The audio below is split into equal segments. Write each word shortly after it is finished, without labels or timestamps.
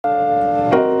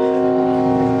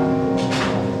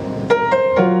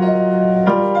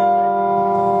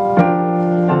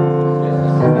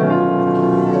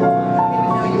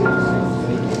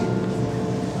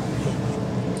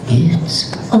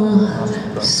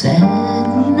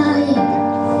sad night,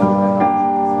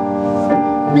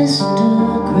 Mr.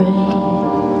 Gray.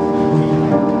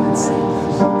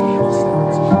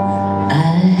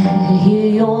 I hear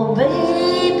your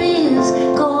baby's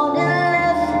gone and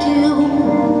left you.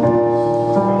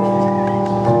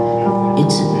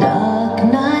 It's a dark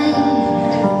night,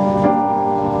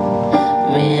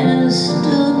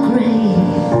 Mr. Gray.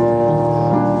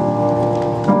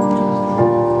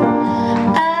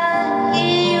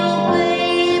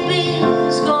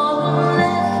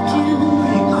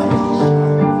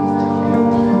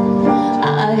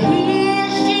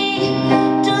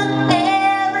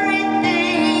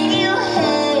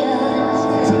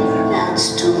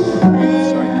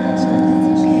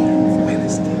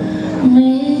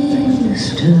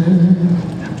 Mr.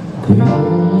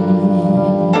 Gray.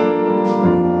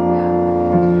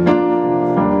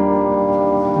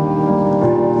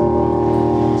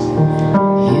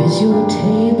 Here's your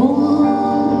table,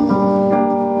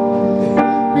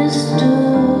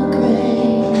 Mr.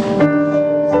 Gray.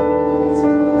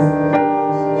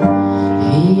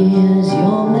 Here's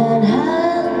your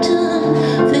Manhattan,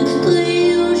 fixed the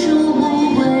usual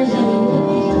way,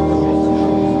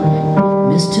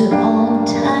 Mr. On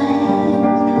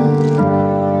Time,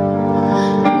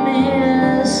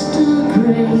 Mr.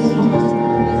 Gray.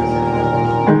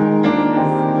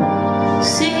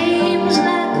 Seems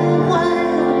like a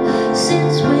while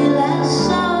since we last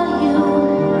saw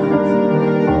you.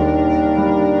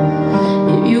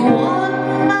 If you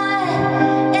want my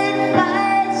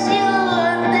advice,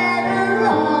 you're better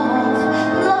off.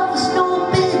 Love's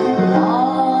no big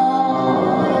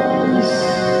loss,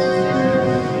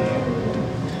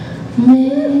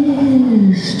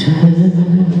 Mr.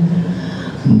 Gray.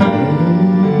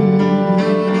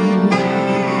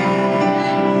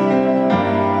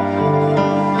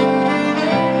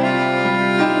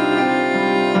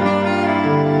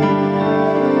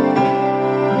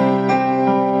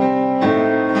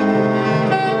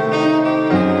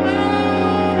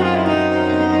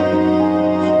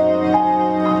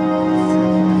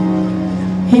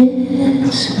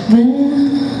 It's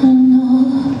been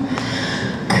a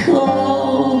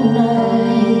cold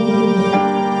night,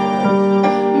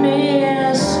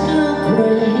 Mr.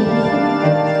 Gray.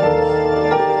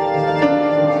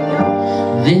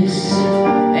 This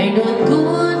ain't a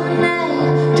good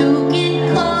night to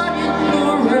get caught in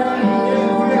the rain.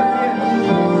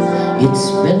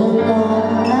 It's been a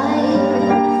long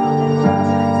night,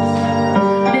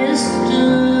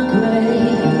 Mr.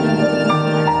 Gray.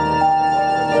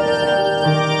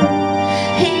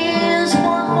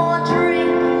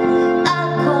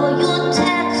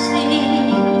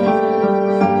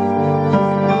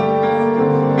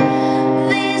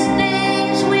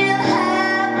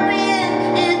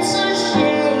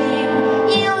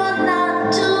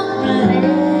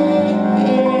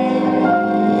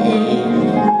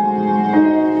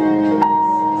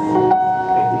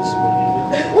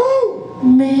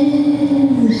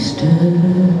 Mr.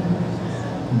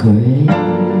 Gray.